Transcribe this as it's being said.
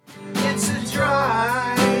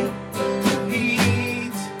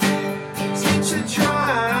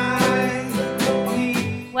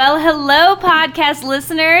podcast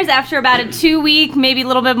listeners. After about a 2-week, maybe a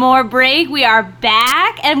little bit more break, we are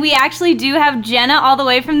back, and we actually do have Jenna all the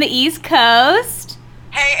way from the East Coast.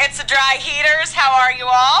 Hey, it's the Dry Heaters. How are you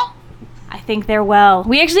all? I think they're well.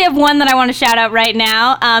 We actually have one that I want to shout out right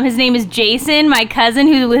now. His name is Jason, my cousin,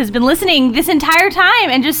 who has been listening this entire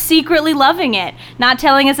time and just secretly loving it, not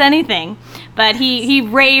telling us anything. But he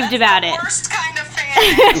raved about it. That's the worst kind of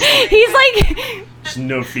fan. He's like... There's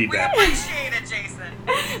no feedback. We appreciate it, Jason.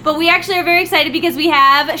 But we actually are very excited because we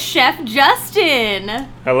have Chef Justin.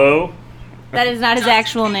 Hello? That is not his Justin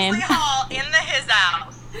actual name. Kingsley Hall in his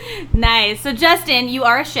house. Nice. So Justin, you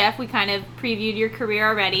are a chef. We kind of previewed your career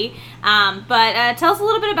already. But tell us a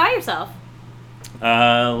little bit about yourself.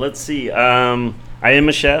 Let's see. I am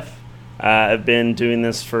a chef. I've been doing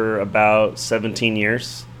this for about 17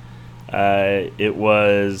 years. It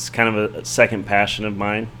was kind of a second passion of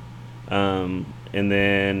mine. And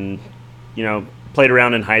then, played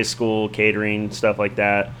around in high school, catering, stuff like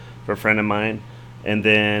that for a friend of mine. And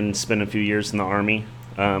then spent a few years in the Army.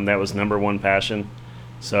 That was number one passion.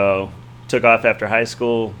 So took off after high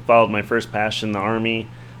school, followed my first passion, the Army,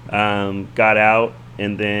 got out,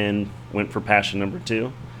 and then went for passion number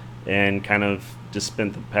two. And kind of just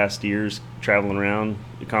spent the past years traveling around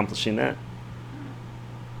accomplishing that.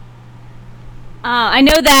 I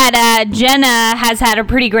know that Jenna has had a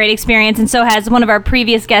pretty great experience, and so has one of our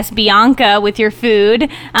previous guests, Bianca, with your food.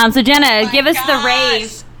 So Jenna, give us the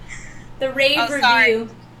rave. The rave review. Sorry.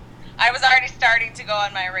 I was already starting to go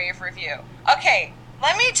on my rave review. Okay,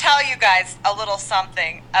 let me tell you guys a little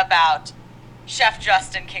something about Chef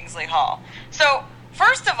Justin Kingsley Hall. So,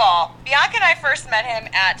 first of all, Bianca and I first met him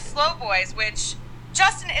at Slow Boys, which,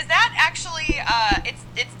 Justin, is that actually,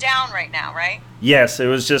 it's down right now, right? Yes, it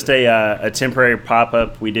was just a temporary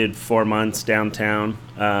pop-up. We did 4 months downtown,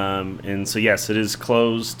 and so yes, it is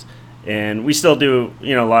closed. And we still do,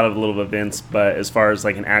 a lot of little events, but as far as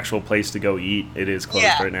like an actual place to go eat, it is closed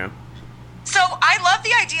right now. So I love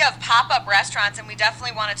the idea of pop-up restaurants, and we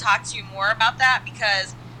definitely want to talk to you more about that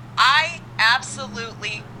because I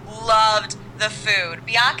absolutely loved the food.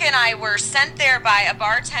 Bianca and I were sent there by a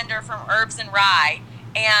bartender from Herbs and Rye,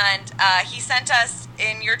 and he sent us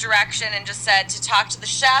in your direction and just said to talk to the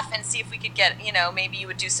chef and see if we could get, maybe you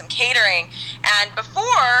would do some catering. And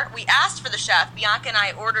before we asked for the chef, Bianca and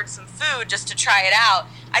I ordered some food just to try it out.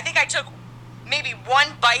 I think I took maybe one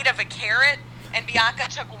bite of a carrot, and Bianca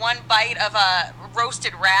took one bite of a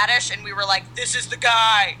roasted radish, and we were like, this is the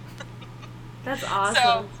guy. That's awesome.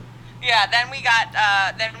 So, yeah, then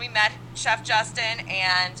we met Chef Justin,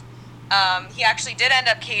 and he actually did end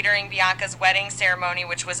up catering Bianca's wedding ceremony,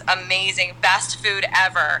 which was amazing. Best food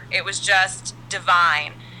ever. It was just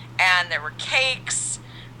divine. And there were cakes.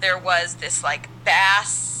 There was this,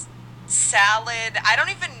 bass salad. I don't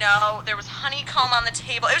even know. There was honeycomb on the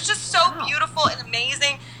table. It was just so beautiful and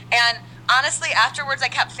amazing. And honestly, afterwards, I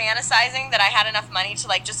kept fantasizing that I had enough money to,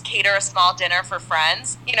 just cater a small dinner for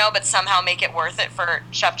friends, but somehow make it worth it for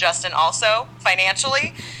Chef Justin also,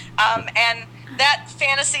 financially. And that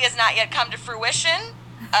fantasy has not yet come to fruition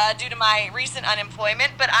due to my recent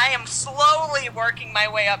unemployment, but I am slowly working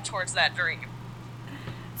my way up towards that dream.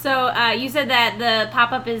 So you said that the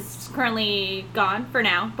pop-up is currently gone for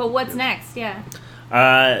now, but what's next? Yeah.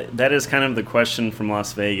 That is kind of the question from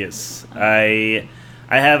Las Vegas. I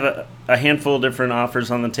have a handful of different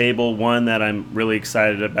offers on the table. One that I'm really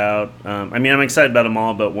excited about. I'm excited about them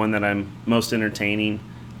all, but one that I'm most entertaining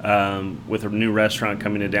with a new restaurant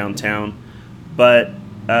coming to downtown. But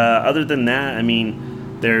other than that,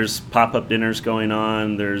 there's pop-up dinners going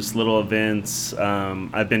on. There's little events.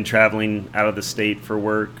 I've been traveling out of the state for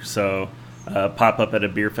work, so pop-up at a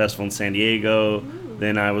beer festival in San Diego. Ooh.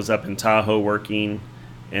 Then I was up in Tahoe working,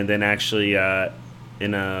 and then actually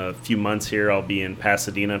in a few months here I'll be in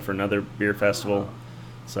Pasadena for another beer festival.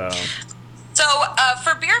 So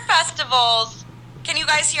for beer festivals, can you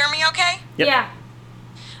guys hear me okay? Yep. Yeah.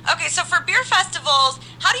 Okay, so for beer festivals,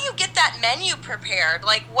 how do you get that menu prepared?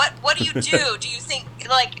 What do you do? Do you think,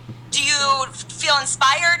 do you feel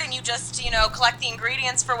inspired and you just, collect the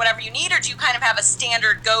ingredients for whatever you need, or do you kind of have a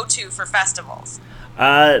standard go-to for festivals?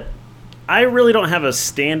 I really don't have a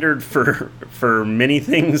standard for many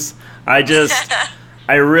things.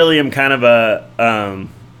 I really am kind of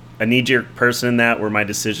a knee-jerk person in that, where my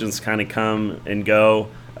decisions kind of come and go.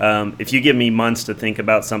 If you give me months to think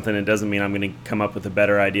about something, it doesn't mean I'm going to come up with a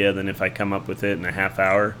better idea than if I come up with it in a half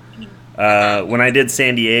hour. When I did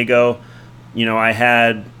San Diego, I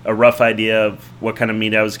had a rough idea of what kind of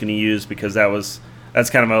meat I was going to use, because that's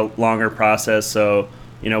kind of a longer process. So,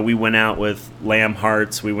 we went out with lamb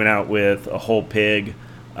hearts, we went out with a whole pig.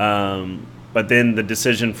 But then the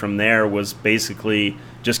decision from there was basically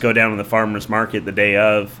just go down to the farmer's market the day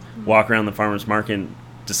of, walk around the farmer's market and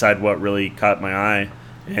decide what really caught my eye.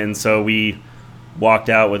 And so we walked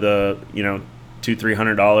out with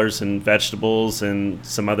 $200-300 in vegetables and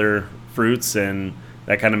some other fruits, and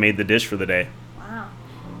that kind of made the dish for the day. Wow.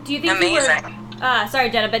 Do you think Amazing. sorry,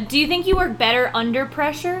 Jenna, but do you think you work better under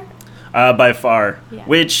pressure? By far, Yeah.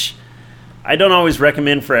 which I don't always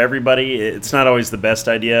recommend for everybody. It's not always the best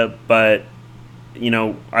idea, but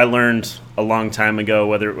I learned a long time ago,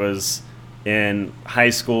 whether it was in high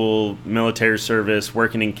school, military service,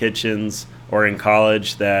 working in kitchens, or in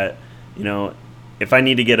college, that if I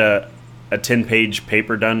need to get a 10-page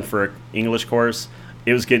paper done for an English course,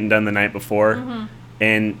 it was getting done the night before,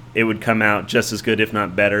 and it would come out just as good, if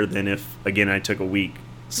not better, than if, again, I took a week.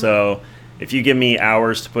 So if you give me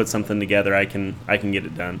hours to put something together, I can get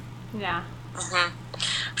it done. Yeah.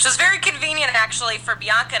 Which was very convenient, actually, for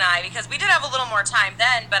Bianca and I, because we did have a little more time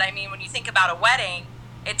then. But I mean, when you think about a wedding,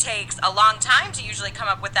 it takes a long time to usually come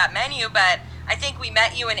up with that menu. But I think we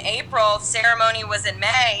met you in April. The ceremony was in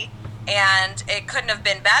May, and it couldn't have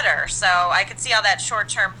been better. So I could see how that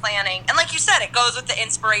short-term planning, and like you said, it goes with the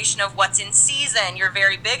inspiration of what's in season. You're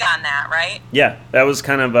very big on that, right? Yeah, that was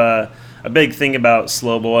kind of a big thing about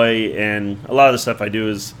Slow Boy, and a lot of the stuff I do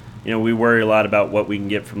is, we worry a lot about what we can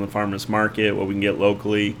get from the farmer's market, what we can get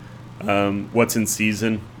locally, what's in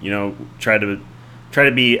season. Try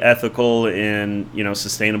to be ethical and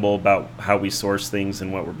sustainable about how we source things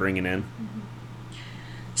and what we're bringing in.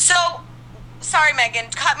 So, sorry,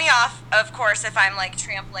 Megan, cut me off, of course, if I'm like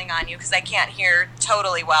trampling on you because I can't hear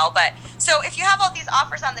totally well. But so if you have all these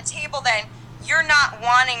offers on the table, then you're not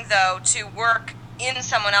wanting, though, to work in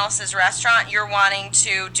someone else's restaurant. You're wanting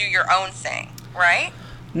to do your own thing, right?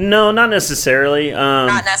 No, not necessarily.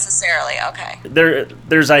 Not necessarily. Okay.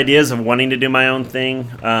 There's ideas of wanting to do my own thing,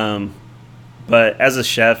 but as a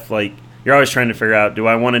chef, like, you're always trying to figure out, do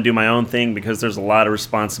I want to do my own thing? Because there's a lot of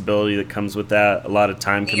responsibility that comes with that, a lot of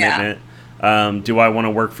time commitment. Yeah. Do I want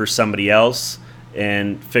to work for somebody else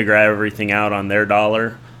and figure everything out on their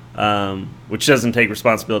dollar, which doesn't take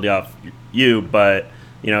responsibility off you, but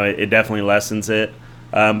it definitely lessens it.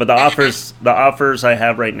 But the offers I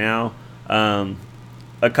have right now,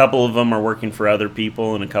 a couple of them are working for other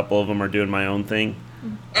people, and a couple of them are doing my own thing.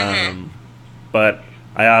 But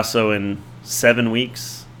I also, in 7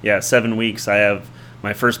 weeks, I have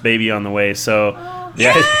my first baby on the way. So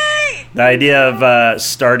the idea of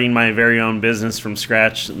starting my very own business from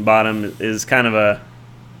scratch and bottom is kind of a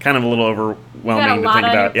little overwhelming to think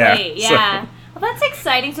about. Yeah. Well, that's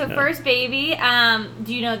exciting. So first baby,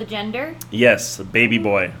 do you know the gender? Yes, a baby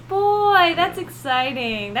boy. Boy, that's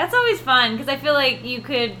exciting. That's always fun because I feel like you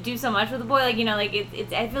could do so much with a boy. Like,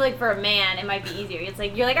 it's. I feel like for a man, it might be easier. It's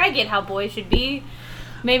like you're like, I get how boys should be.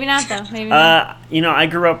 Maybe not though. Maybe not. I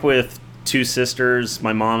grew up with two sisters,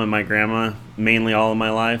 my mom and my grandma, mainly all of my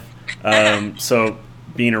life. So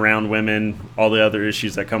being around women, all the other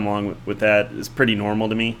issues that come along with that is pretty normal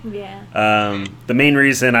to me. Yeah. The main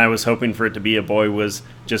reason I was hoping for it to be a boy was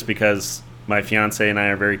just because my fiance and I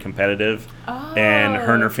are very competitive, and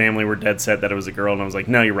her and her family were dead set that it was a girl, and I was like,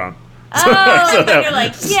 no, you're wrong. So you're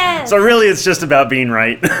like, yes. So really, it's just about being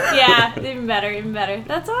right. Yeah, even better.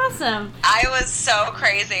 That's awesome. I was so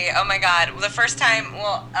crazy. Oh my God. The first time,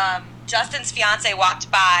 Justin's fiance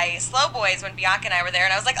walked by Slow Boys when Bianca and I were there,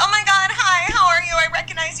 and I was like, oh my God, hi, how are you? I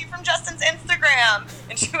recognize you from Justin's Instagram.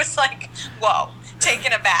 And she was like, whoa,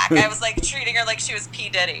 taken aback. I was like treating her like she was P.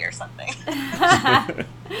 Diddy or something.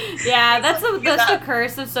 Yeah, that's the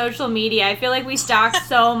curse of social media. I feel like we stalk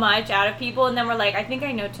so much out of people, and then we're like, I think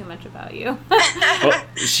I know too much about you. Well,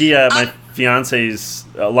 my fiance's,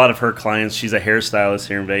 a lot of her clients, she's a hairstylist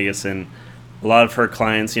here in Vegas, and a lot of her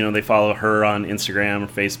clients, they follow her on Instagram or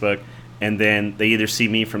Facebook, and then they either see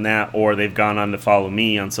me from that or they've gone on to follow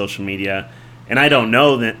me on social media. And I don't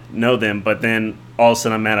know them, but then all of a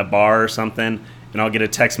sudden I'm at a bar or something, and I'll get a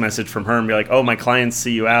text message from her and be like, oh, my clients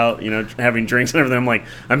see you out, having drinks and everything. I'm like,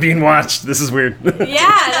 I'm being watched. This is weird. Yeah,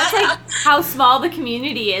 that's like how small the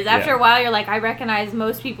community is. After a while, you're like, I recognize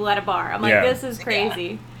most people at a bar. I'm like, this is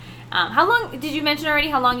crazy. Yeah. How long, did you mention already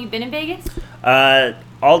how long you've been in Vegas?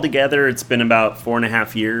 Altogether, it's been about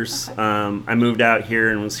 4.5 years. Okay. I moved out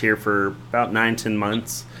here and was here for about 9-10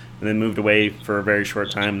 months, and then moved away for a very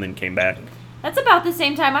short time and then came back. That's about the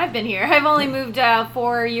same time I've been here. I've only moved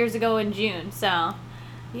 4 years ago in June, so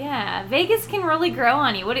yeah, Vegas can really grow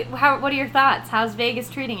on you. What are your thoughts? How's Vegas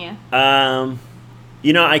treating you?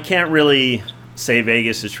 I can't really say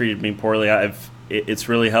Vegas has treated me poorly. It's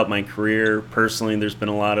really helped my career personally. There's been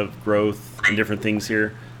a lot of growth and different things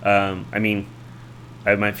here. I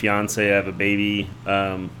have my fiance, I have a baby,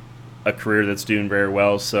 a career that's doing very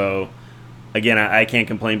well. So again, I can't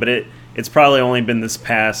complain, but it's probably only been this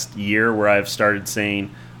past year where I've started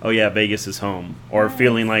saying, oh yeah, Vegas is home, or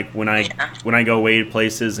feeling like when I go away to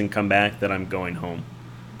places and come back that I'm going home.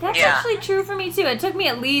 That's actually true for me too. It took me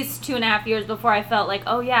at least 2.5 years before I felt like,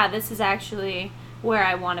 oh yeah, this is actually where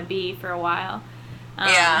I want to be for a while.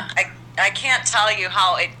 I can't tell you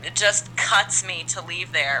how it just cuts me to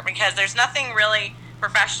leave there, because there's nothing really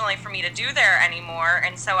professionally for me to do there anymore,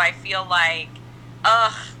 and so I feel like,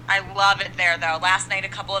 I love it there though. Last night, a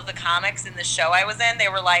couple of the comics in the show I was in, they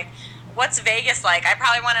were like, what's Vegas like? I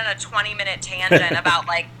probably went on a 20-minute tangent about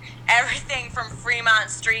like everything from Fremont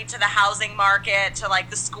Street to the housing market to like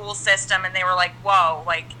the school system, and they were like, whoa,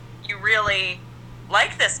 like you really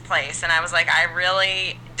like this place. And I was like, I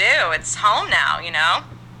really do. It's home now, you know?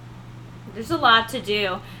 There's a lot to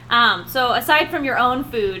do. So aside from your own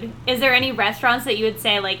food, is there any restaurants that you would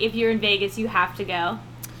say, like, if you're in Vegas, you have to go?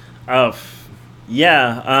 Oh,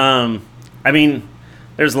 yeah. I mean,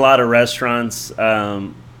 there's a lot of restaurants.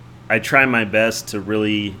 I try my best to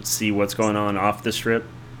really see what's going on off the Strip,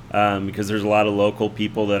 because there's a lot of local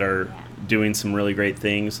people that are doing some really great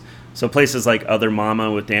things. So places like Other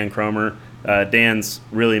Mama with Dan Cromer. Dan's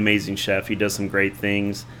really amazing chef. He does some great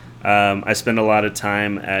things. I spend a lot of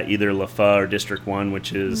time at either La Pho or District 1,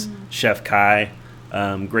 which is Chef Kai.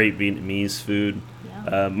 Great Vietnamese food.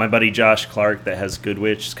 Yeah. My buddy Josh Clark that has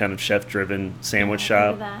Goodwich, it's kind of chef-driven sandwich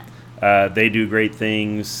shop. They do great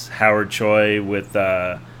things. Howard Choi with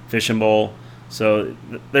Fish and Bowl. So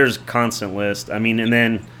there's a constant list. I mean, and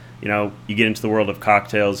then, you know, you get into the world of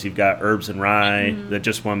cocktails. You've got Herbs and Rye that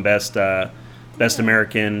just won Best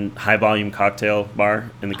American High Volume Cocktail Bar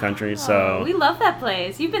in the country. So we love that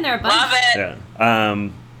place. You've been there a bunch. Love it. Yeah.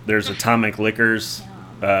 There's Atomic Liquors.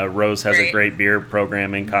 Rose has a great beer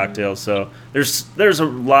program and cocktails. So there's a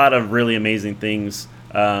lot of really amazing things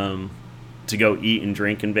to go eat and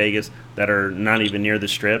drink in Vegas that are not even near the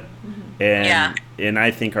Strip. And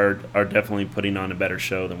I think are definitely putting on a better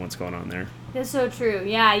show than what's going on there. That's so true.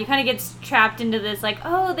 Yeah, you kind of get trapped into this, like,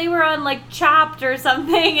 oh, they were on, like, Chopped or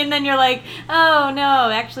something, and then you're like, oh, no,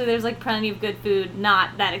 actually there's, like, plenty of good food,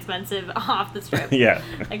 not that expensive, off the Strip. Yeah.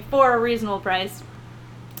 Like, for a reasonable price.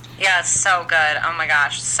 Yeah, it's so good. Oh my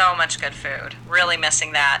gosh, so much good food. Really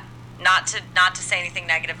missing that. Not to say anything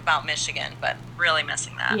negative about Michigan, but really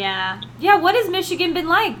missing that. Yeah. Yeah, what has Michigan been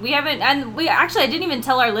like? I didn't even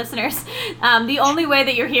tell our listeners. The only way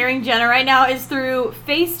that you're hearing Jenna right now is through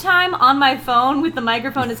FaceTime on my phone with the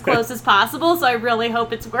microphone as close as possible, so I really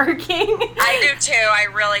hope it's working. I do too. I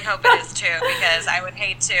really hope it is too, because I would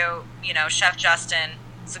hate to, Chef Justin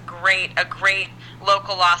is a great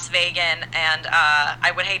local Las Vegan, and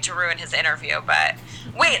I would hate to ruin his interview, but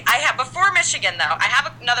wait, before Michigan though, I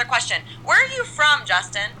have another question. Where are you from,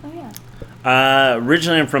 Justin? Oh yeah.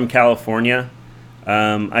 Originally I'm from California.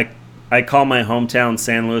 I call my hometown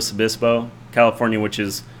San Luis Obispo, California, which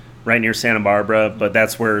is right near Santa Barbara, but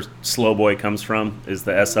that's where Slow Boy comes from, is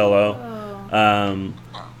the SLO. Oh.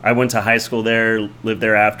 I went to high school there, lived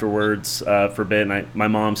there afterwards for a bit, and my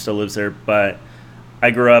mom still lives there, but I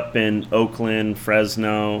grew up in Oakland,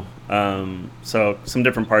 Fresno, so some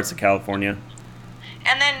different parts of California.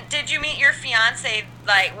 And then, did you meet your fiance?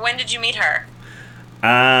 Like, when did you meet her?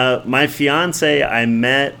 My fiance, I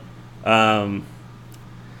met. I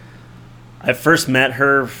first met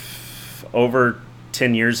her over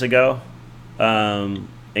 10 years ago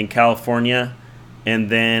in California, and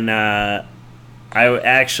then I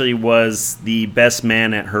actually was the best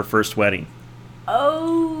man at her first wedding.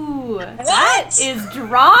 Oh, what? That is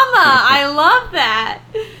drama. I love that.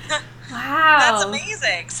 Wow. That's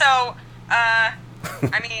amazing. So,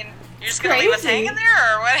 I mean, you're just going to leave us hanging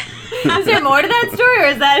there, or what? Is there more to that story, or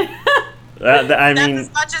is that... That's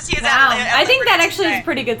as much as he's wow. I think that actually is a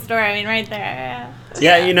pretty good story. I mean, right there.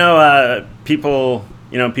 Yeah, people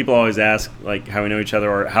always ask, like, how we know each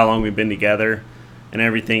other or how long we've been together and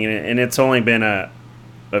everything. And it's only been a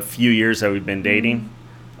few years that we've been dating.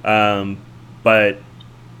 But,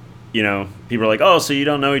 people are like, oh, so you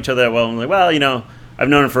don't know each other that well. I'm like, well, I've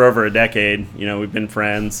known her for over a decade. We've been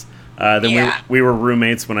friends. Then we were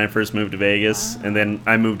roommates when I first moved to Vegas, and then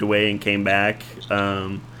I moved away and came back.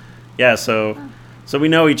 So we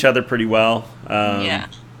know each other pretty well.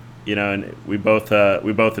 And we both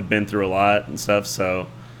have been through a lot and stuff. So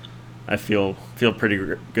I feel pretty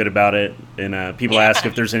good about it. And people ask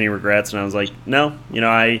if there's any regrets, and I was like, no.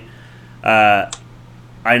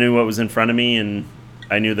 I knew what was in front of me, and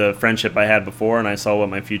I knew the friendship I had before, and I saw what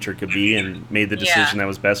my future could be, and made the decision that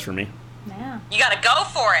was best for me. Yeah. You got to go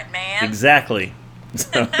for it, man. Exactly.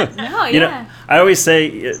 So, no, yeah. I always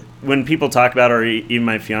say when people talk about, or even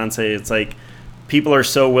my fiance, it's like people are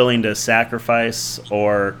so willing to sacrifice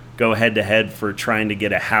or go head to head for trying to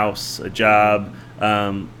get a house, a job,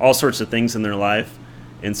 all sorts of things in their life.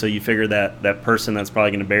 And so you figure that that person that's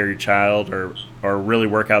probably going to bear your child or really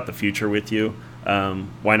work out the future with you,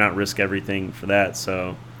 why not risk everything for that?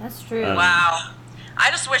 So That's true. Wow.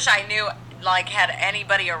 I just wish I knew, like, had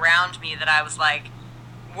anybody around me that I was like,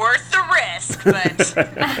 worth the risk, but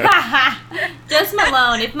Just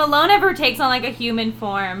Malone. If Malone ever takes on like a human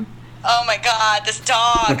form. oh my god, this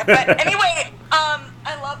dog. But anyway,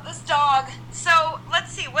 I love this dog. So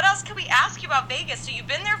let's see, what else can we ask you about Vegas? So you've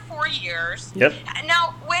been there 4 years. Yep.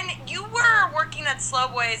 Now, when you were working at Slow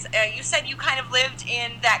Boys, you said you kind of lived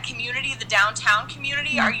in that community, the downtown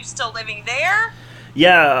community. Are you still living there?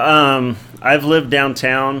 Yeah, I've lived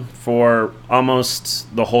downtown for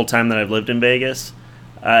almost the whole time that I've lived in Vegas.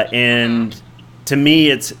 And to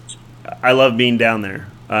me, I love being down there.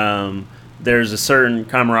 There's a certain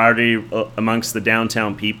camaraderie amongst the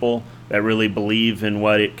downtown people that really believe in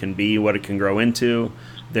what it can be, what it can grow into.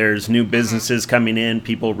 There's new businesses coming in,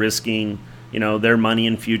 people risking, their money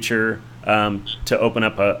and future to open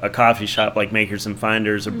up a coffee shop like Makers and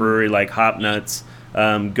Finders, a brewery like Hop Nuts,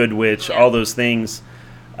 Good Witch, all those things.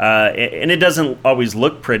 And it doesn't always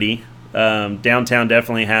look pretty. Downtown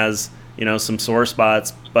definitely has, some sore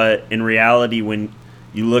spots, but in reality, when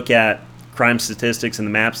you look at crime statistics and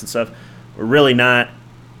the maps and stuff, we're really not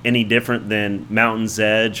any different than Mountain's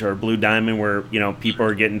Edge or Blue Diamond, where people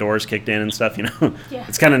are getting doors kicked in and stuff. Yeah.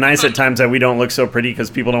 It's kind of nice at times that we don't look so pretty because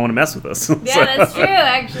people don't want to mess with us. Yeah, that's true.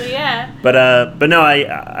 Actually, yeah. But no, I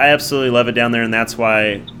absolutely love it down there, and that's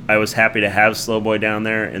why I was happy to have Slow Boy down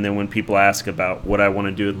there. And then when people ask about what I want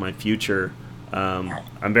to do with my future,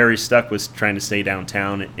 I'm very stuck with trying to stay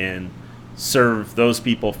downtown and serve those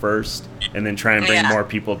people first, and then try and bring more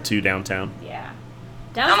people to downtown. Yeah.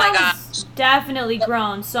 Oh my Downtown's definitely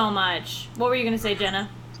grown so much. What were you going to say, Jenna?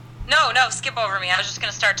 No, skip over me. I was just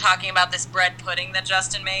going to start talking about this bread pudding that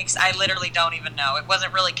Justin makes. I literally don't even know. It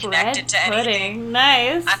wasn't really connected to Bread anything. pudding.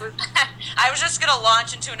 Nice. I was just going to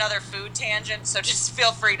launch into another food tangent, so just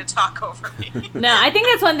feel free to talk over me. No, I think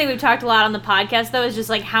that's one thing we've talked a lot on the podcast, though, is just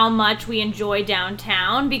like how much we enjoy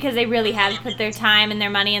downtown, because they really have put their time and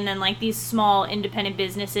their money, and then like these small independent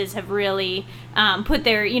businesses have really put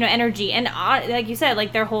their energy and like you said,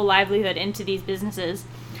 like their whole livelihood into these businesses.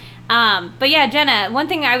 But yeah, Jenna, one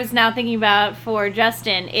thing I was now thinking about for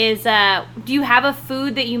Justin is, do you have a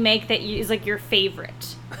food that you make that is like your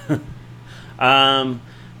favorite?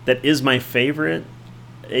 That is my favorite.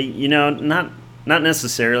 Not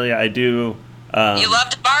necessarily. I do. You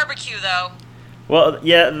loved barbecue, though. Well,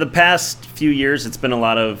 yeah, the past few years it's been a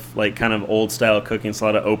lot of like kind of old style cooking. It's a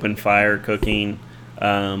lot of open fire cooking,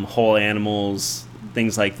 whole animals,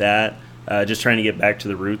 things like that. Just trying to get back to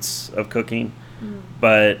the roots of cooking.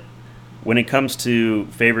 But when it comes to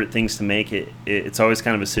favorite things to make, it's always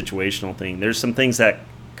kind of a situational thing. There's some things that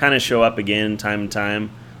kind of show up again time and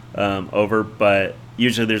time over, but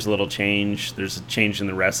usually there's a little change. There's a change in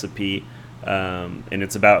the recipe, and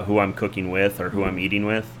it's about who I'm cooking with or who I'm eating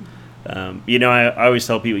with. I always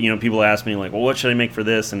tell people, people ask me like, well, what should I make for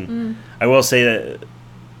this? And I will say that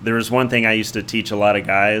there was one thing I used to teach a lot of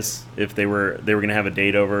guys if they were going to have a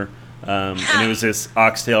date over, and it was this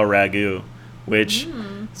oxtail ragu, which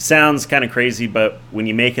sounds kind of crazy, but when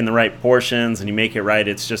you make in the right portions and you make it right,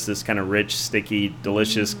 it's just this kind of rich, sticky,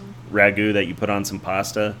 delicious ragu that you put on some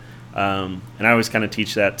pasta. And I always kind of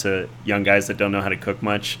teach that to young guys that don't know how to cook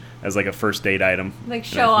much as like a first date item. Like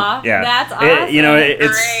show off? Yeah. That's awesome. It's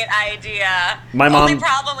great idea. My The mom. only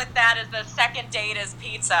problem with that is the second date is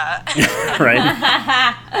pizza. Right?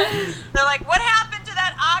 They're like, what happened to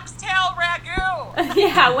that oxtail ragu?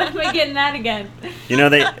 Yeah, when am I getting that again?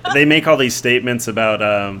 They make all these statements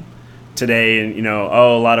about today, and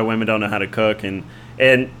a lot of women don't know how to cook, and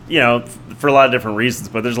for a lot of different reasons,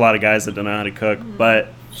 but there's a lot of guys that don't know how to cook. But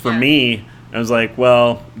for me, I was like,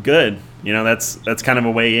 well, good. That's kind of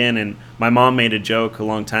a way in. And my mom made a joke a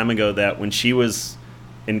long time ago that when she was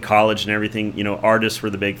in college and everything, artists were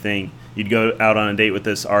the big thing. You'd go out on a date with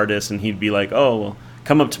this artist, and he'd be like, oh, well,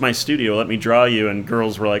 come up to my studio, let me draw you. And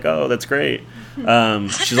girls were like, oh, that's great.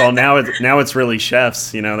 She's all, now it's really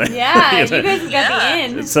chefs, Yeah, you guys got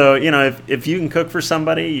the in. So, if you can cook for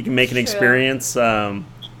somebody, you can make an experience.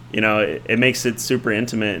 It makes it super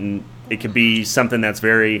intimate, and it could be something that's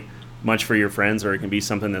very much for your friends, or it can be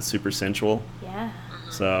something that's super sensual. Yeah.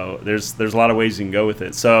 So there's a lot of ways you can go with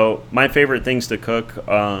it. So my favorite things to cook,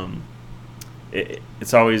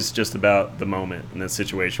 it's always just about the moment and the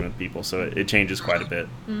situation with people. So it changes quite a bit.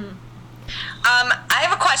 I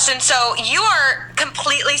have a question. So you are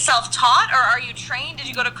completely self-taught, or are you trained? Did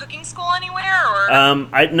you go to cooking school anywhere, or?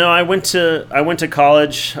 I went to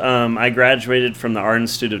college. I graduated from the Art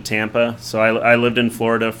Institute of Tampa. So I lived in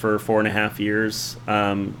Florida for 4.5 years.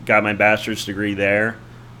 Got my bachelor's degree there,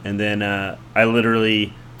 and then I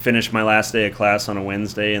literally finished my last day of class on a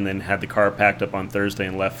Wednesday, and then had the car packed up on Thursday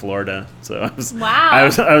and left Florida. So I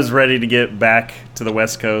was ready to get back to the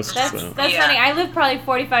West Coast. That's funny. I live probably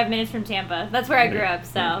 45 minutes from Tampa. That's where I grew up.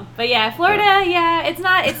 So, but yeah, Florida. Yeah,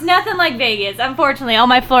 it's nothing like Vegas. Unfortunately, all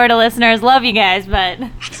my Florida listeners love you guys, but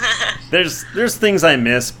there's things I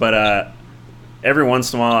miss, but every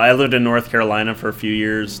once in a while, I lived in North Carolina for a few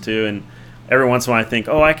years too, and every once in a while I think,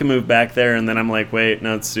 oh, I can move back there, and then I'm like, wait,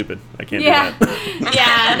 no, it's stupid. I can't do that.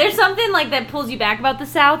 Yeah, there's something like that pulls you back about the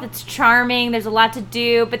South. It's charming. There's a lot to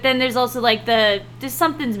do, but then there's also like there's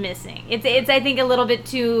something's missing. It's I think a little bit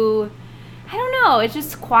too, I don't know. It's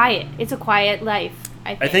just quiet. It's a quiet life.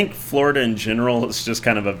 I think Florida in general is just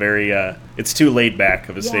kind of a very it's too laid back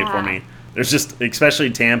of a state for me. There's just, especially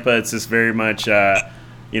Tampa, it's just very much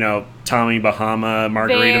Tommy Bahama,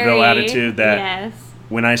 Margaritaville attitude that. Yes.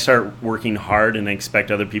 When I start working hard and I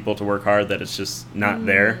expect other people to work hard, that it's just not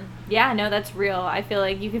there. Yeah, no, that's real. I feel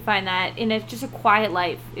like you can find that in just a quiet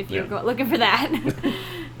life if you're looking for that.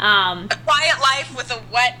 A quiet life with a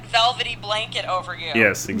wet, velvety blanket over you.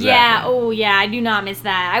 Yes, exactly. Yeah, oh yeah, I do not miss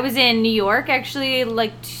that. I was in New York actually,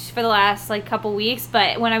 for the last couple weeks,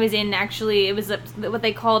 but when I was in, actually, it was what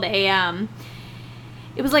they called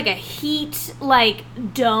it was like a heat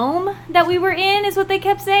dome that we were in, is what they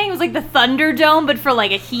kept saying. It was like the Thunderdome, but for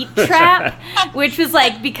a heat trap, which was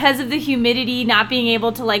because of the humidity not being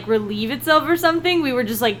able to relieve itself or something, we were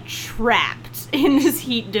just trapped in this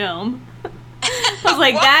heat dome. I was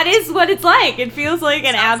like, that is what it's like. It feels like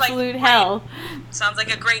an absolute hell. Sounds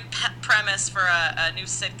like a great premise for a new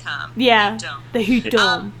sitcom. Yeah, Heat Dome. the Heat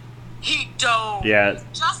Dome. Heat Dome. Yeah.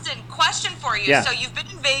 Justin, question for you. Yeah. So you've been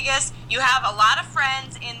in Vegas. You have a lot of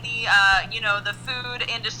friends in the the food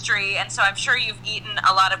industry, and so I'm sure you've eaten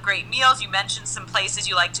a lot of great meals. You mentioned some places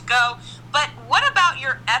you like to go. But what about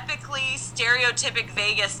your epically stereotypic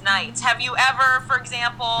Vegas nights? Have you ever, for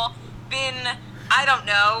example, been, I don't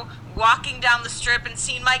know, walking down the strip and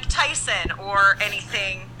seen Mike Tyson or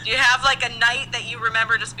anything? Do you have a night that you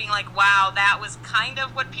remember just being like, wow, that was kind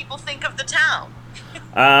of what people think of the town?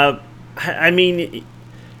 I mean,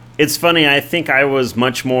 it's funny. I think I was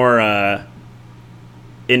much more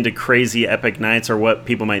into crazy epic nights, or what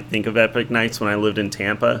people might think of epic nights, when I lived in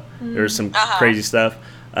Tampa. There was some crazy stuff.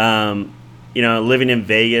 Living in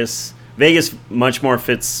Vegas much more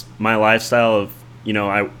fits my lifestyle of,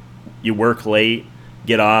 you work late,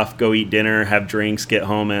 get off, go eat dinner, have drinks, get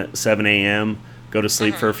home at 7 a.m., go to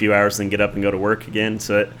sleep for a few hours, then get up and go to work again.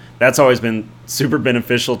 So that's always been super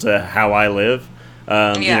beneficial to how I live.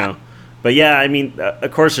 But yeah, I mean,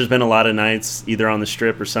 of course, there's been a lot of nights either on the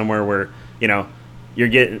Strip or somewhere where, you're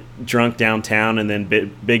getting drunk downtown, and then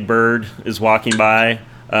Big Bird is walking by.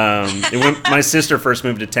 And when my sister first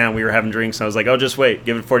moved to town, we were having drinks, and I was like, oh, just wait,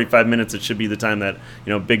 give it 45 minutes. It should be the time that,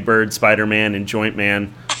 Big Bird, Spider-Man, and Joint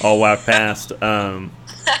Man all walk past.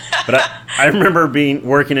 But I remember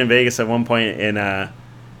working in Vegas at one point, and I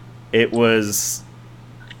was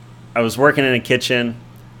working in a kitchen.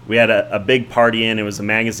 We had a big party it was a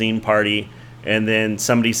magazine party, and then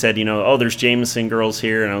somebody said, oh, there's Jameson girls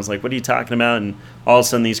here, and I was like, what are you talking about? And all of a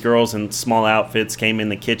sudden these girls in small outfits came in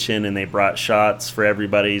the kitchen, and they brought shots for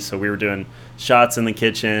everybody, so we were doing shots in the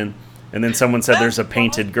kitchen. And then someone said there's a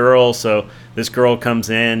painted girl, so this girl comes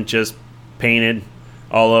in just painted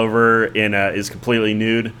all over and is completely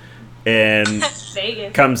nude, and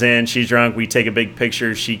Vegas. Comes in, she's drunk, we take a big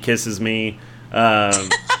picture, she kisses me.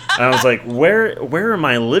 I was like, where am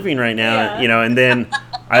I living right now? Yeah. And then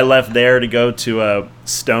I left there to go to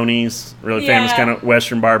Stoney's, really famous kind of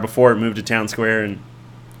Western bar, before it moved to Town Square, and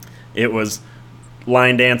it was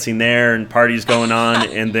line dancing there and parties going on,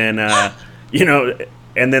 and then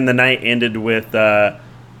and then the night ended with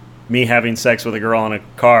me having sex with a girl in a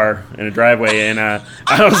car in a driveway, and I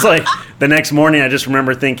was like, the next morning I just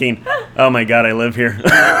remember thinking, oh my God, I live here.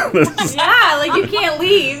 You can't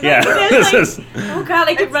leave. Yeah. Oh God,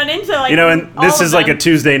 I could run into and this is a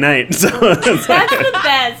Tuesday night. So that's the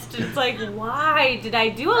best. It's why did I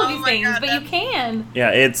do all these things? But you can.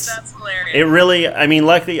 Yeah, that's hilarious. It really, I mean,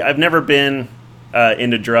 luckily I've never been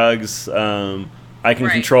into drugs. I can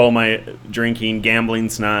control my drinking.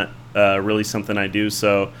 Gambling's not really something I do.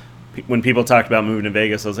 So when people talked about moving to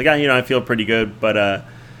Vegas, I was like, I feel pretty good. But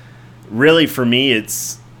really for me,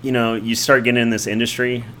 it's, you start getting in this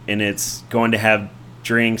industry, and it's going to have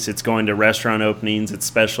drinks, it's going to restaurant openings, it's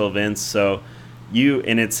special events. So,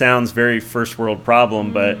 and it sounds very first world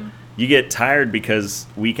problem, but you get tired because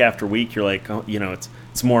week after week you're like, oh,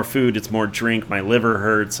 it's more food, it's more drink, my liver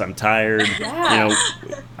hurts, I'm tired. Yeah.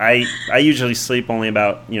 I usually sleep only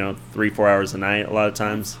about 3-4 hours a night a lot of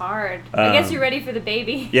times. It's hard. I guess you're ready for the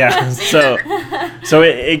baby. Yeah. So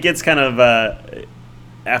it gets kind of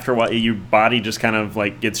after a while, your body just kind of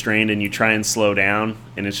like gets drained, and you try and slow down,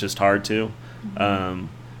 and it's just hard to. But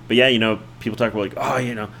yeah, people talk about like, oh,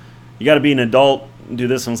 you got to be an adult and do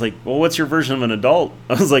this. And I was like, well, what's your version of an adult?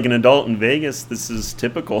 I was like, an adult in Vegas. This is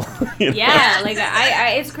typical. Yeah, like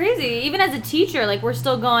I it's crazy. Even as a teacher, like we're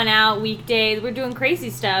still going out weekdays. We're doing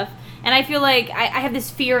crazy stuff. And I feel like I have this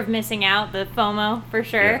fear of missing out, the FOMO for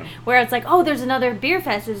sure, where it's like, oh, there's another beer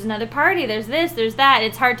fest, there's another party, there's this, there's that.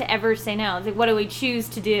 It's hard to ever say no. It's like, what do we choose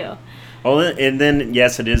to do? Well, and then,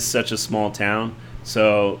 yes, it is such a small town.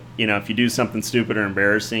 So, if you do something stupid or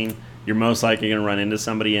embarrassing, you're most likely going to run into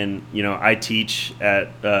somebody. And, I teach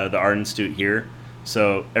at the Art Institute here.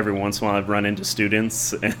 So every once in a while I've run into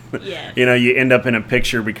students and, you end up in a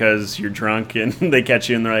picture because you're drunk and they catch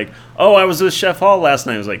you and they're like, oh, I was with Chef Hall last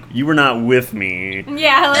night. I was like, you were not with me.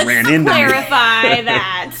 Yeah, let's clarify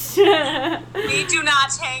that. We do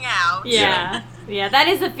not hang out. Yeah. Yeah, that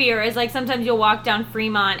is the fear. Is like sometimes you'll walk down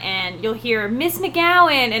Fremont and you'll hear Miss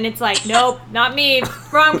McGowan and it's like, nope, not me,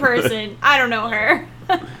 wrong person. I don't know her.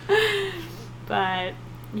 But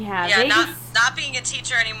yeah, Vegas. Not being a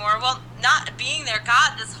teacher anymore. Well, not being there.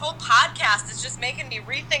 God, this whole podcast is just making me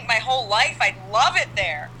rethink my whole life. I love it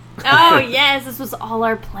there. Oh yes, this was all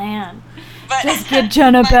our plan. But just get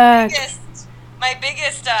Jenna back.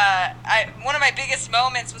 One of my biggest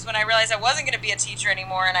moments was when I realized I wasn't going to be a teacher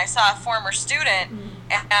anymore, and I saw a former student,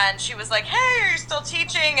 and she was like, "Hey, are you still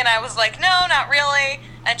teaching?" And I was like, "No, not really."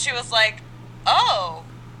 And she was like, "Oh,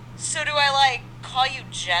 so do I call you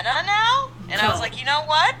Jenna now?" And I was like, "You know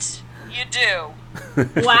what? You do."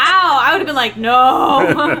 Wow, I would have been like, no.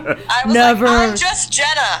 I was never. Like, I'm just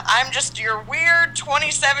Jenna. I'm just your weird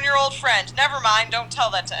 27-year-old friend. Never mind. Don't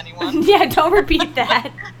tell that to anyone. Yeah, don't repeat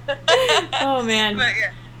that. Oh man. But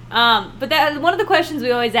yeah. But that one of the questions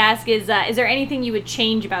we always ask is there anything you would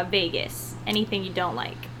change about Vegas? Anything you don't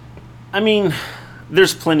like? I mean,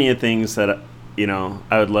 there's plenty of things that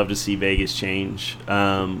I would love to see Vegas change.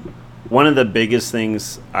 One of the biggest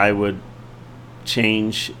things I would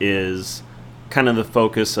change is kind of the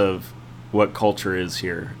focus of what culture is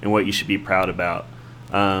here and what you should be proud about.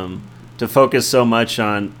 To focus so much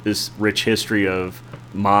on this rich history of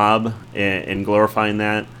mob and glorifying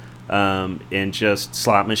that and just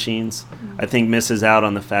slot machines, I think misses out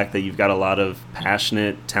on the fact that you've got a lot of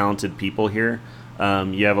passionate, talented people here.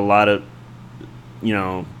 You have a lot of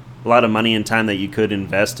money and time that you could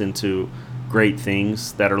invest into great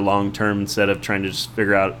things that are long term instead of trying to just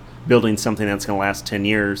figure out building something that's going to last 10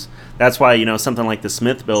 years. That's why, something like the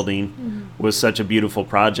Smith Building was such a beautiful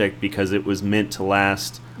project because it was meant to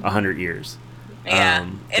last 100 years. Yeah,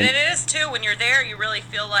 and it is too. When you're there, you really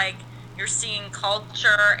feel like you're seeing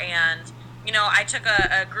culture. And, I took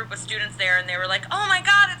a group of students there and they were like, oh my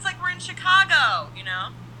God, it's like we're in Chicago,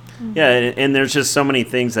 Yeah, and there's just so many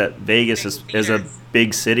things that Vegas is a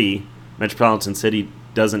big city, metropolitan city,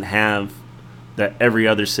 doesn't have that every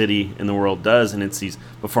other city in the world does, and it's these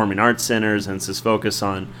performing arts centers, and it's this focus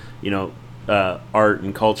on art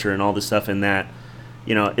and culture and all this stuff. And that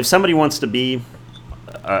if somebody wants to be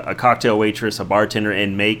a cocktail waitress, a bartender,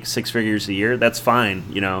 and make 6 figures a year, that's fine.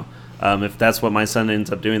 If that's what my son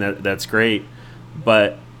ends up doing, that's great.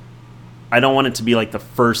 But I don't want it to be like the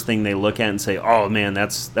first thing they look at and say, oh man,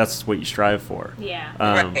 that's what you strive for. Yeah.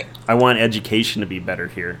 Right. I want education to be better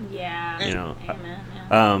here. Yeah. Amen.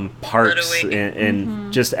 Parks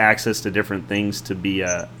and just access to different things to be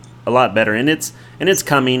a lot better, and it's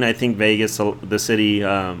coming. I think Vegas, the city,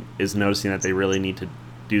 is noticing that they really need to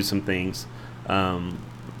do some things.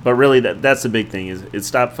 But really, that's the big thing is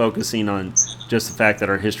stop focusing on just the fact that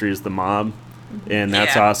our history is the mob, and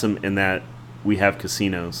that's awesome, and that we have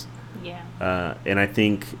casinos. Yeah. And I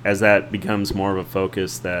think as that becomes more of a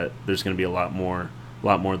focus, that there's going to be a lot more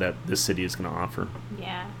that this city is going to offer.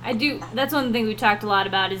 Yeah, I do. That's one of the things we talked a lot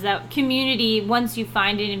about is that community, once you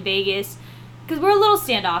find it in Vegas, because we're a little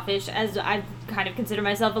standoffish, as I kind of consider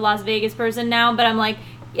myself a Las Vegas person now, but I'm like,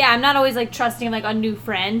 yeah, I'm not always like trusting like a new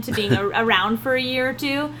friend to being around for a year or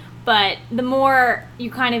two. But the more you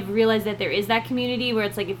kind of realize that there is that community where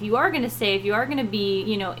it's like, if you are going to stay, if you are going to be,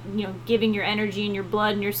 giving your energy and your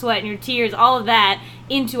blood and your sweat and your tears, all of that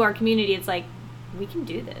into our community, it's like, we can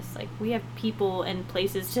do this. Like, we have people and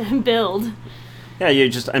places to build. Yeah,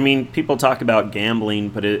 people talk about gambling,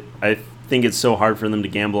 but I think it's so hard for them to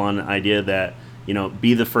gamble on an idea that,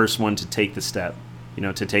 be the first one to take the step,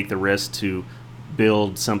 to take the risk to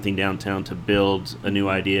build something downtown, to build a new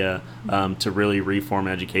idea, to really reform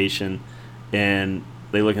education. And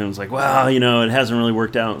they look at it and it's like, wow, you know, it hasn't really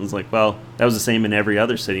worked out. And it's like, well, that was the same in every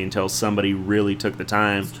other city until somebody really took the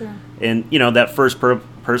time. That's true. And, you know, that first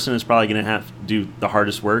person is probably going to have to do the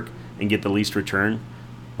hardest work and get the least return.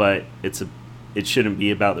 But it shouldn't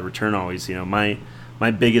be about the return always. You know,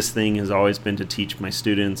 my biggest thing has always been to teach my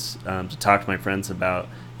students, to talk to my friends about,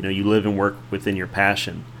 you know, you live and work within your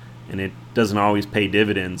passion. And it doesn't always pay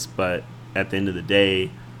dividends, but at the end of the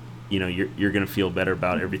day, you know, you're going to feel better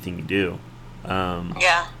about everything you do.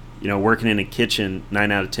 You know, working in a kitchen,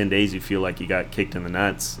 9 out of 10 days, you feel like you got kicked in the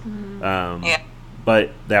nuts.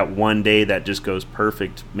 But that one day that just goes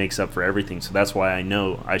perfect makes up for everything. So that's why I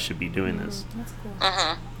know I should be doing this. That's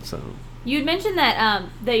cool. So You had mentioned that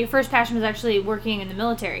that your first passion was actually working in the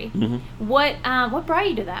military. What brought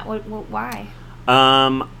you to that? Why?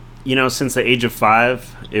 You know, since the age of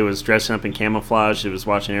 5, it was dressing up in camouflage. It was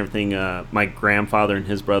watching everything. My grandfather and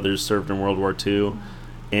his brothers served in World War II.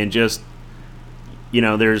 And just, you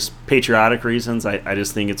know, there's patriotic reasons. I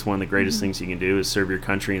just think it's one of the greatest things you can do is serve your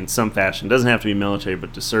country in some fashion. It doesn't have to be military,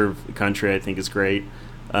 but to serve the country I think is great.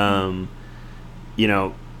 You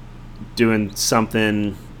know, doing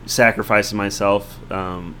something, sacrificing myself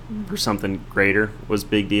for something greater was a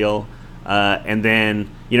big deal. And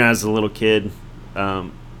then, you know, as a little kid,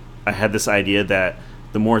 I had this idea that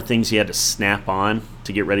the more things you had to snap on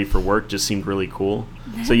to get ready for work just seemed really cool.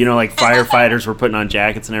 So, you know, like firefighters were putting on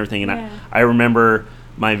jackets and everything. And I remember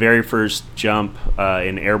my very first jump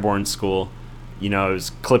in airborne school, you know, I was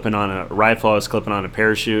clipping on a rifle, I was clipping on a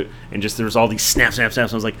parachute, and just there was all these snaps. I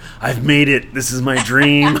was like, I've made it. This is my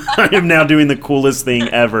dream. I am now doing the coolest thing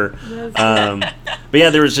ever. But yeah,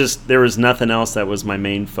 there was nothing else that was my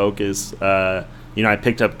main focus. You know, I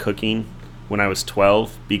picked up cooking when I was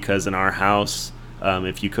 12 because in our house,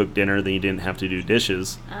 if you cooked dinner, then you didn't have to do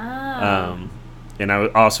dishes. And I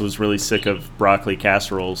also was really sick of broccoli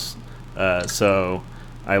casseroles. So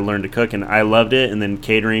I learned to cook, and I loved it. And then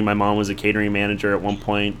catering, my mom was a catering manager at one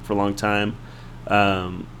point for a long time.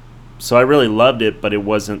 So I really loved it, but it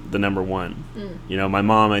wasn't the number one. You know, my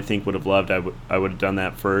mom, I think, would have loved I would have done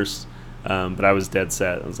that first. But I was dead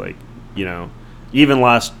set. I was like, you know, even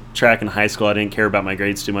lost track in high school. I didn't care about my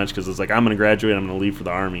grades too much because I was like, I'm going to graduate. I'm going to leave for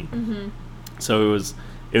the Army. So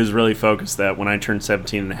it was really focused that when I turned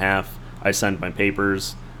 17 and a half, I signed my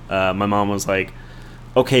papers. My mom was like,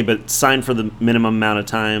 okay, but sign for the minimum amount of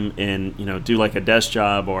time and, you know, do like a desk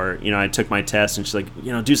job, or, you know, I took my test and she's like,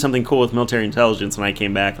 you know, do something cool with military intelligence. And I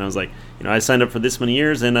came back and I was like, you know, I signed up for this many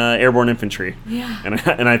years in airborne infantry. And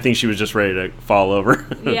I think she was just ready to fall over.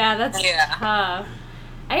 That's tough.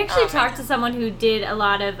 I actually talked to someone who did a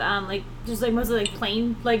lot of like just like mostly like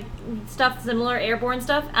plane like stuff, similar airborne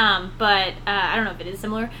stuff. But I don't know if it is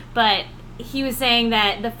similar. But he was saying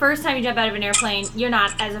that the first time you jump out of an airplane, you're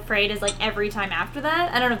not as afraid as like every time after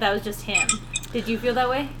that. I don't know if that was just him. Did you feel that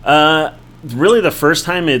way? Really, the first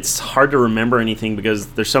time it's hard to remember anything because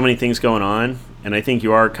there's so many things going on, and I think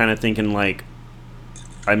you are kind of thinking like,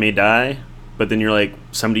 I may die. But then you're like,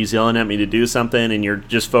 somebody's yelling at me to do something, and your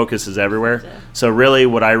just focus is everywhere. So really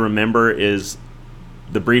what I remember is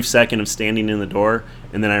the brief second of standing in the door,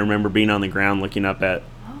 and then I remember being on the ground looking up at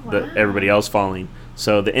everybody else falling.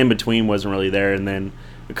 So the in-between wasn't really there. And then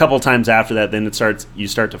a couple times after that, then you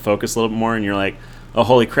start to focus a little bit more, and you're like, oh,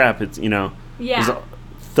 holy crap, it's, you know, there's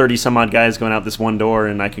 30-some-odd guys going out this one door,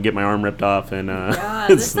 and I could get my arm ripped off. And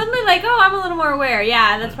it's suddenly like, oh, I'm a little more aware.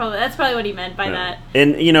 Yeah, that's probably what he meant by that.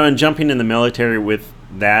 And, you know, and jumping in the military with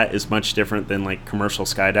that is much different than, like, commercial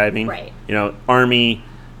skydiving. Right. You know, Army,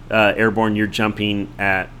 airborne, you're jumping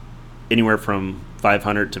at anywhere from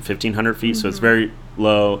 500 to 1,500 feet, so it's very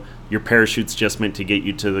low. Your parachute's just meant to get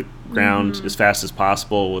you to the ground as fast as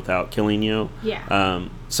possible without killing you.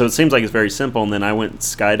 So it seems like it's very simple. And then I went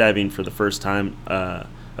skydiving for the first time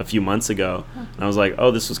a few months ago, and I was like, oh,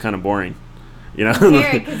 this was kind of boring. You know,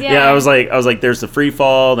 I was like, there's the free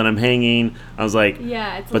fall, then I'm hanging. I was like,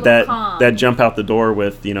 it's but that jump out the door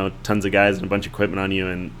with, you know, tons of guys and a bunch of equipment on you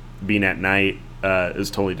and being at night is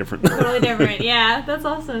totally different. Totally different. Yeah, that's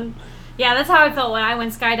awesome. Yeah, that's how I felt when I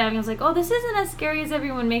went skydiving. I was like, oh, this isn't as scary as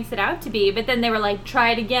everyone makes it out to be. But then they were like,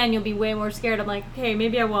 try it again. You'll be way more scared. I'm like, okay,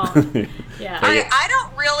 maybe I won't. I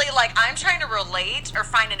don't really, like, I'm trying to relate or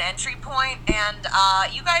find an entry point,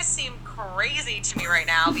 and you guys seem crazy to me right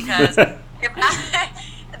now because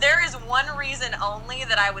there is one reason only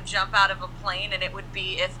that I would jump out of a plane, and it would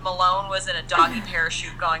be if Malone was in a doggy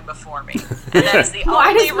parachute going before me. And that is the Why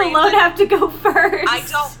only does Malone have to go first? I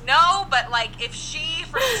don't know, but, like, if she,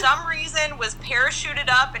 for some reason, was parachuted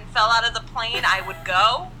up and fell out of the plane, I would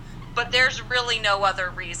go. but there's really no other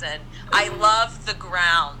reason. I love the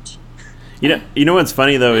ground. You know what's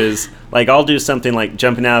funny though is like I'll do something like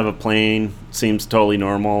jumping out of a plane seems totally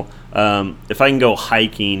normal. If I can go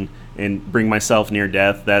hiking and bring myself near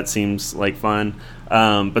death, that seems like fun.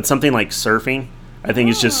 But something like surfing, I think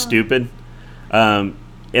is just stupid.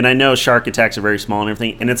 And I know shark attacks are very small and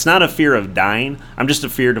everything, and it's not a fear of dying. I'm just a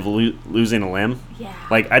fear of losing a limb. Yeah.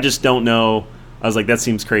 Like I just don't know. I was like, that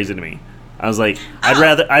seems crazy to me. I was like,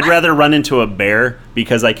 I'd rather run into a bear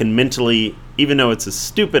because I can mentally, even though it's a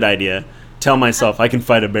stupid idea, tell myself I can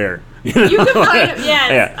fight a bear. You can fight him, yes.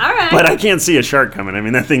 Yeah. All right. But I can't see a shark coming. I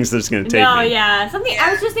mean, that thing's just going to take me. No, yeah.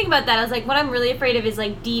 I was just thinking about that. I was like, what I'm really afraid of is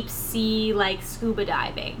like deep sea, like scuba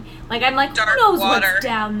diving. Like, I'm like, Dark who knows water. what's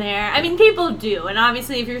down there? I mean, people do. And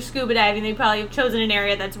obviously, if you're scuba diving, they probably have chosen an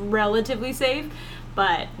area that's relatively safe.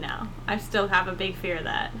 But no, I still have a big fear of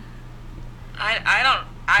that.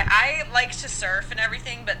 I like to surf and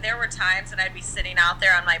everything, but there were times that I'd be sitting out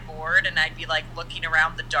there on my board and I'd be like looking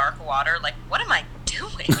around the dark water, like, what am I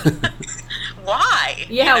doing? Why?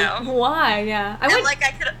 Yeah, You know? why? Yeah.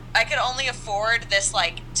 I could only afford this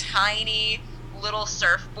like tiny little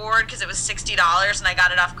surfboard because it was $60 and I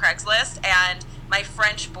got it off Craigslist. And my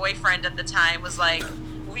French boyfriend at the time was like,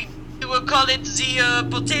 we will call it the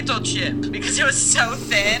potato chip because it was so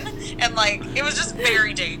thin and like it was just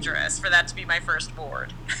very dangerous for that to be my first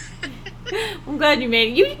board. I'm glad you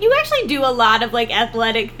made it. You actually do a lot of like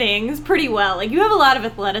athletic things pretty well. Like you have a lot of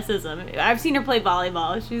athleticism. I've seen her play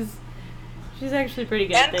volleyball. She's actually pretty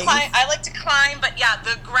good at And things. I like to climb, but yeah,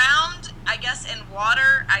 the ground, I guess in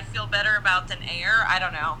water, I feel better about than air. I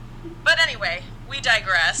don't know. But anyway, we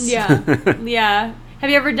digress. Yeah. Yeah. Have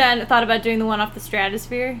you ever thought about doing the one off the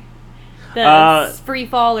stratosphere? The free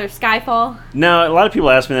fall or sky fall? No, a lot of people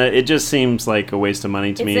ask me that. It just seems like a waste of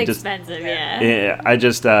money to me. It's expensive, yeah. Yeah, I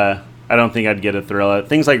just I don't think I'd get a thrill out.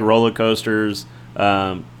 Things like roller coasters,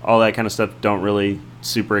 all that kind of stuff don't really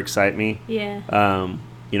super excite me. Yeah.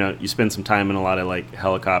 You know, you spend some time in a lot of like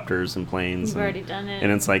helicopters and planes. You've already done it.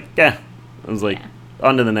 And it's like, yeah. I was like,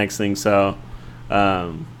 on to the next thing. So,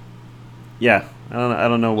 yeah, I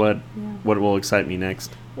don't know what will excite me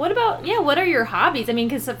next. What are your hobbies? I mean,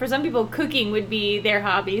 because for some people, cooking would be their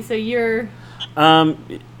hobby. So you're...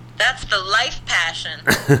 That's the life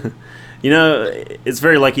passion. You know, it's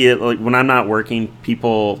very lucky. Like when I'm not working,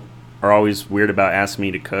 people are always weird about asking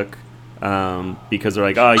me to cook because they're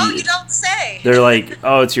like, "Oh, you don't say." They're like,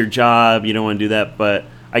 "Oh, it's your job. You don't want to do that." But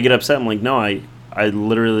I get upset. I'm like, "No, I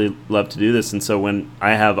literally love to do this." And so when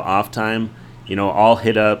I have off time, you know, I'll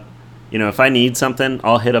hit up. You know, if I need something,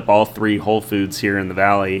 I'll hit up all 3 Whole Foods here in the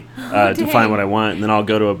valley to find what I want, and then I'll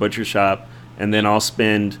go to a butcher shop, and then I'll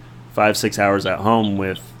spend 5-6 hours at home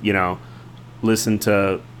with, you know, listen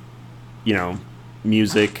to, you know,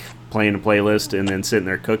 music, playing a playlist, and then sitting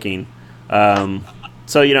there cooking.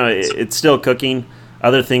 So, you know, it's still cooking.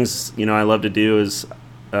 Other things, you know, I love to do is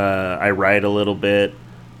I write a little bit.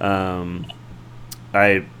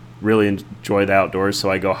 I really enjoy the outdoors,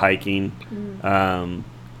 so I go hiking.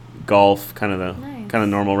 Golf, kind of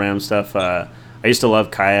normal random stuff. I used to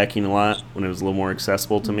love kayaking a lot when it was a little more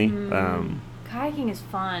accessible to me. Kayaking is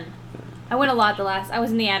fun. I went a lot I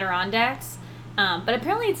was in the Adirondacks, but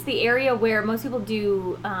apparently it's the area where most people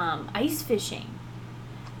do ice fishing.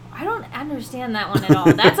 I don't understand that one at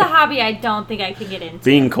all. That's a hobby I don't think I could get into.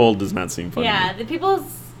 Being cold does not seem fun. Yeah,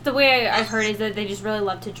 the way I've heard is that they just really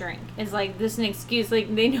love to drink. It's like this is an excuse,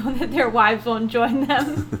 like they know that their wives won't join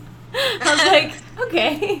them. I was like,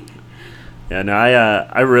 okay. Yeah, no,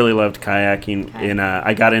 I really loved kayaking, and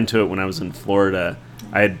I got into it when I was in Florida.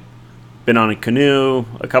 I had been on a canoe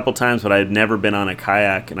a couple times, but I had never been on a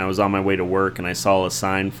kayak, and I was on my way to work, and I saw a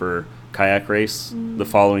sign for kayak race the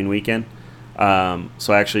following weekend.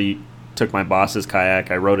 So I actually took my boss's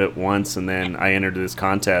kayak. I rode it once, and then I entered this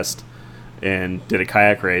contest and did a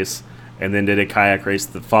kayak race, and then did a kayak race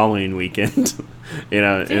the following weekend. You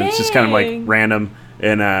know, and it's just kind of like random,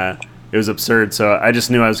 and it was absurd. So I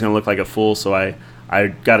just knew I was going to look like a fool. So I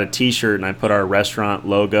got a T-shirt and I put our restaurant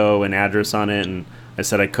logo and address on it, and I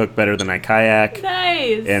said I cook better than I kayak.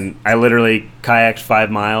 Nice. And I literally kayaked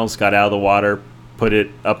 5 miles, got out of the water, put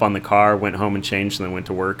it up on the car, went home and changed, and then went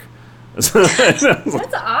to work. That's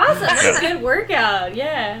awesome. That's a good workout.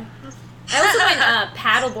 Yeah. I also went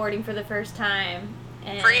paddle boarding for the first time.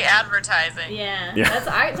 And free advertising. Yeah.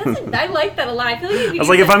 I like that a lot. I feel like I was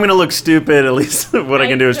like, if I'm going to look stupid, at least what I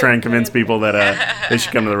can do is try and convince people that they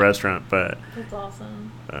should come to the restaurant. But that's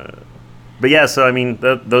awesome. But yeah, so I mean,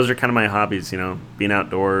 those are kind of my hobbies. You know, being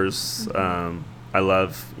outdoors. I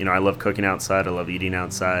love cooking outside. I love eating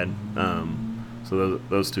outside. So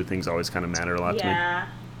those 2 things always kind of matter a lot to me. Yeah.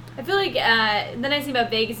 I feel like the nice thing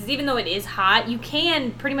about Vegas is even though it is hot, you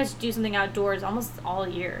can pretty much do something outdoors almost all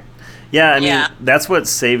year. Yeah, I mean, that's what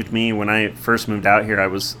saved me when I first moved out here. I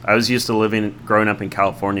was used to growing up in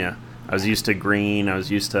California. I was used to green. I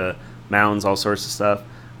was used to mountains, all sorts of stuff.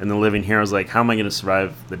 And then living here, I was like, how am I going to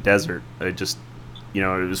survive the desert? It just, it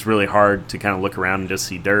was really hard to kind of look around and just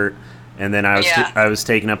see dirt. And then I was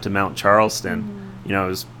taken up to Mount Charleston. Mm-hmm. It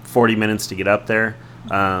was 40 minutes to get up there.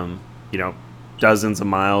 Dozens of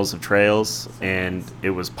miles of trails, and it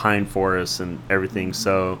was pine forests and everything.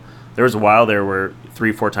 So there was a while there where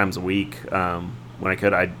 3-4 times a week, when I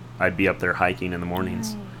could, I'd be up there hiking in the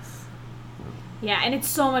mornings. Nice. Yeah, and it's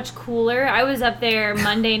so much cooler. I was up there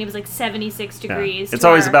Monday, and it was like 76 degrees. It's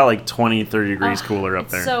always about like 20, 30 degrees cooler up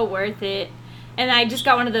there. It's so worth it. And I just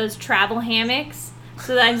got one of those travel hammocks,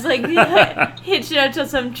 so that I just like hitched it up to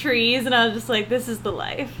some trees, and I was just like, this is the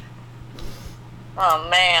life. Oh,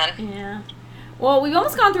 man. Yeah. Well, we've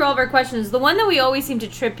almost gone through all of our questions. The one that we always seem to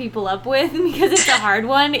trip people up with, because it's a hard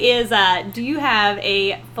one, is do you have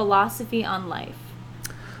a philosophy on life?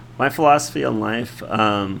 My philosophy on life,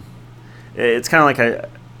 it's kind of like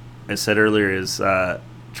I said earlier, is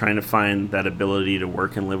trying to find that ability to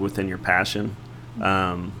work and live within your passion.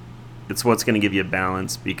 It's what's going to give you a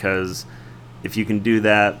balance, because if you can do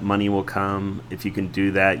that, money will come. If you can do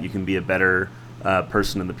that, you can be a better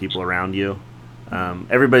person to the people around you.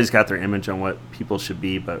 Everybody's got their image on what people should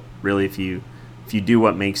be, but really if you do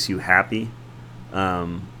what makes you happy,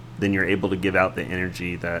 then you're able to give out the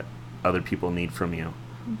energy that other people need from you.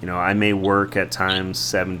 I may work at times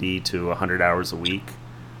 70 to 100 hours a week,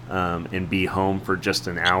 and be home for just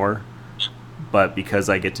an hour, but because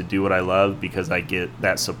I get to do what I love, because I get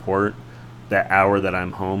that support, that hour that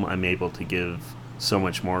I'm home, I'm able to give so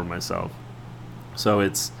much more of myself. So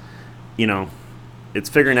it's, it's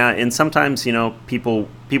figuring out, and sometimes, people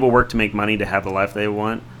work to make money to have the life they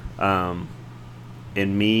want.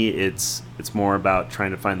 In me, it's more about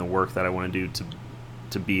trying to find the work that I want to do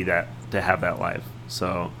to have that life.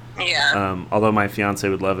 So, although my fiance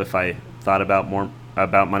would love if I thought about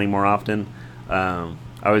money more often, I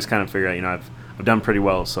always kind of figure out, I've done pretty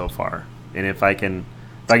well so far, and if I can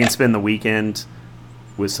spend the weekend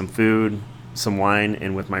with some food, some wine,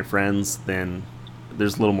 and with my friends, then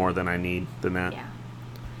there's a little more than I need than that. Yeah.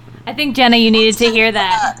 I think, Jenna, you needed to hear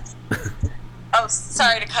that. Oh,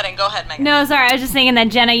 sorry to cut in. Go ahead, Megan. No, sorry. I was just thinking that,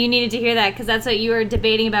 Jenna, you needed to hear that, because that's what you were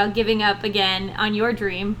debating about, giving up again on your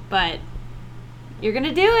dream, but you're going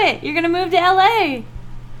to do it. You're going to move to LA.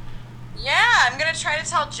 Yeah, I'm going to try to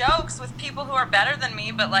tell jokes with people who are better than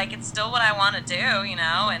me, but, it's still what I want to do, and,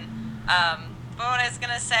 but what I was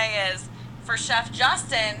going to say is, for Chef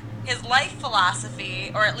Justin, his life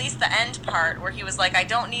philosophy, or at least the end part where he was like, I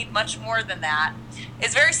don't need much more than that,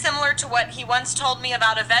 is very similar to what he once told me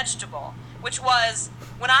about a vegetable, which was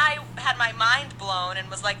when I had my mind blown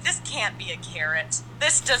and was like, this can't be a carrot.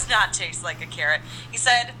 This does not taste like a carrot. He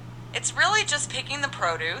said, it's really just picking the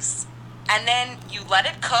produce, and then you let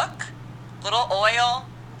it cook, little oil,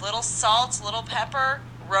 little salt, little pepper,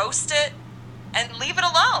 roast it, and leave it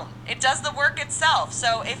alone. It does the work itself.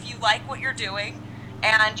 So if you like what you're doing,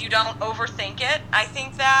 and you don't overthink it, I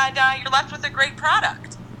think that you're left with a great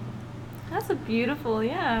product. That's a beautiful,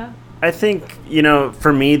 yeah. I think,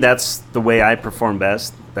 for me, that's the way I perform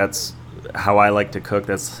best. That's how I like to cook.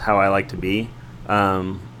 That's how I like to be.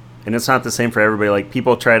 And it's not the same for everybody. Like,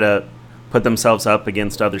 people try to put themselves up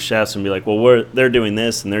against other chefs and be like, well, they're doing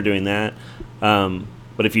this and they're doing that.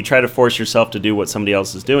 But if you try to force yourself to do what somebody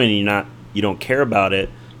else is doing and you don't care about it,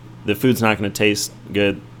 the food's not going to taste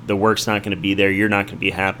good. The work's not going to be there. You're not going to be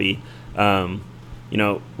happy.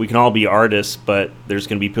 We can all be artists, but there's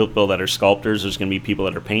going to be people that are sculptors. There's going to be people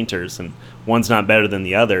that are painters, and one's not better than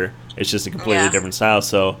the other. It's just a completely different style.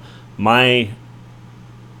 So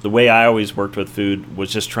the way I always worked with food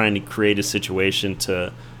was just trying to create a situation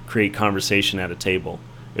to create conversation at a table.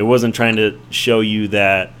 It wasn't trying to show you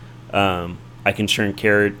that I can turn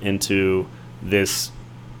carrot into this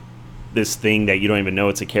thing that you don't even know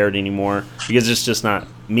it's a carrot anymore, because it's just not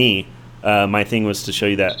me. My thing was to show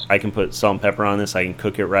you that I can put salt and pepper on this. I can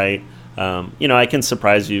cook it right. I can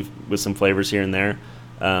surprise you with some flavors here and there.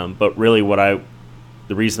 But really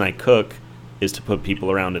the reason I cook is to put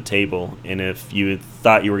people around a table. And if you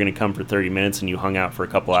thought you were going to come for 30 minutes and you hung out for a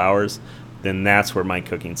couple hours, then that's where my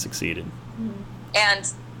cooking succeeded.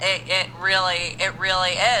 And it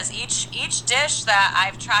really is. Each dish that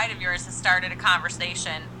I've tried of yours has started a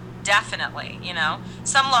conversation. Definitely,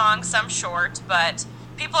 some long, some short, but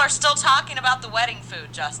people are still talking about the wedding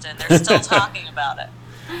food, Justin. They're still talking about it.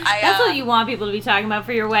 That's what you want people to be talking about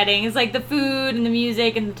for your wedding. It's like the food and the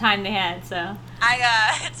music and the time they had. So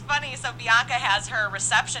it's funny. So Bianca has her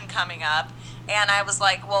reception coming up, and I was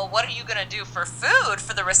like, "Well, what are you gonna do for food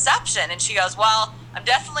for the reception?" And she goes, "Well, I'm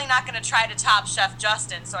definitely not gonna try to top Chef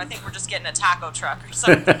Justin. So I think we're just getting a taco truck or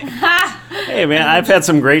something." Hey man, I've had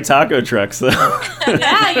some great taco trucks though.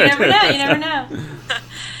 Yeah, you never know. You never know.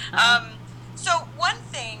 So one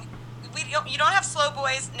thing, you don't have Slow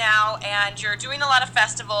Boys now, and you're doing a lot of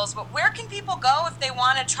festivals, but where can people go if they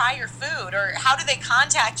want to try your food, or how do they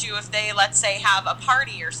contact you if they, let's say, have a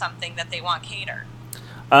party or something that they want catered?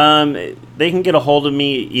 They can get a hold of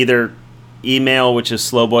me either email, which is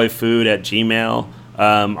slowboyfood@gmail,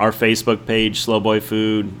 our Facebook page, Slowboy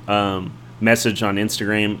Food, message on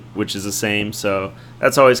Instagram, which is the same. So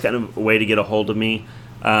that's always kind of a way to get a hold of me.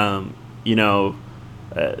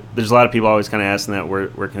 There's a lot of people always kind of asking that where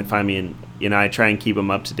can they find me, and I try and keep them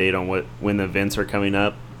up to date on when the events are coming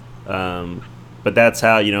up. But that's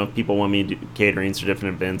how if people want me to do caterings for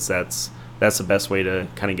different events, that's the best way to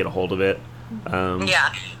kind of get a hold of it.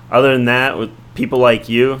 Yeah. Other than that, with people like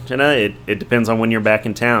you, Jenna, it depends on when you're back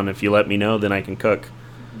in town. If you let me know, then I can cook.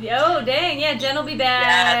 Oh, dang. Yeah, Jen will be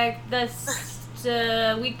back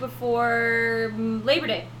the week before Labor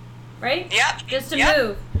Day, right? Yep. Just to Yep.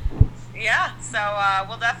 move. Yeah, so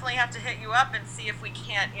we'll definitely have to hit you up and see if we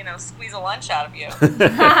can't, squeeze a lunch out of you.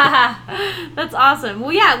 That's awesome.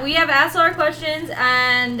 Well, yeah, we have asked all our questions,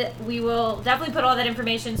 and we will definitely put all that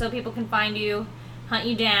information so people can find you, hunt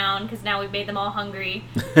you down, because now we've made them all hungry.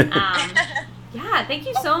 Yeah, thank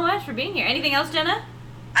you so much for being here. Anything else, Jenna?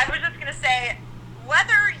 I was just going to say,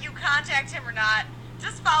 whether you contact him or not,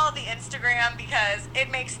 just follow the Instagram because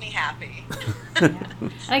it makes me happy.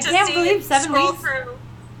 I can't believe 7 scroll weeks. Through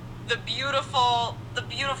the beautiful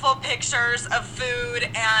pictures of food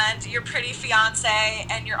and your pretty fiance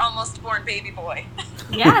and your almost born baby boy.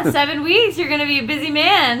 Yeah, 7 weeks. You're going to be a busy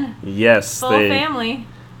man. Yes. Full family.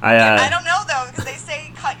 I don't know, though, because they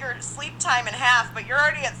say cut your sleep time in half, but you're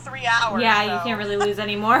already at 3 hours. Yeah, so. you can't really lose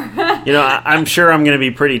anymore. I'm sure I'm going to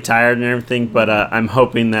be pretty tired and everything, but I'm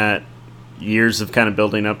hoping that years of kind of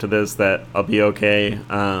building up to this, that I'll be okay.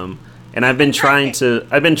 And I've been trying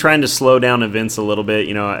to slow down events a little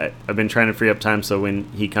bit. I've been trying to free up time so when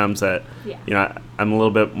he comes that, I'm a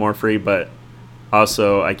little bit more free, but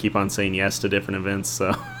also I keep on saying yes to different events.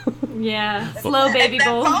 So yeah, slow baby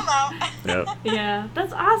bowl. Yep. Yeah,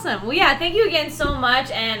 that's awesome. Well, yeah, thank you again so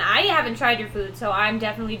much. And I haven't tried your food, so I'm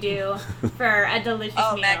definitely due for a delicious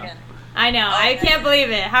meal. Megan. I know. I can't believe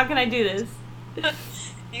it. How can I do this?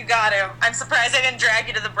 You got to. I'm surprised I didn't drag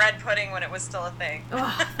you to the bread pudding when it was still a thing.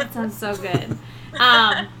 Oh, that sounds so good.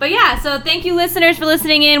 But yeah, so thank you listeners for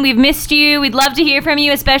listening in. We've missed you. We'd love to hear from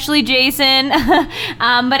you, especially Jason.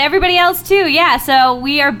 But everybody else too. Yeah, so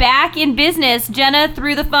we are back in business. Jenna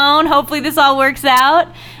through the phone. Hopefully this all works out.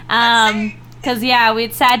 Because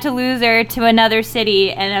it's sad to lose her to another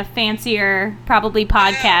city and a fancier probably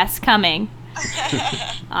podcast coming.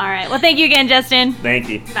 All right. Well, thank you again, Justin. Thank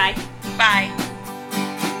you. Bye. Bye.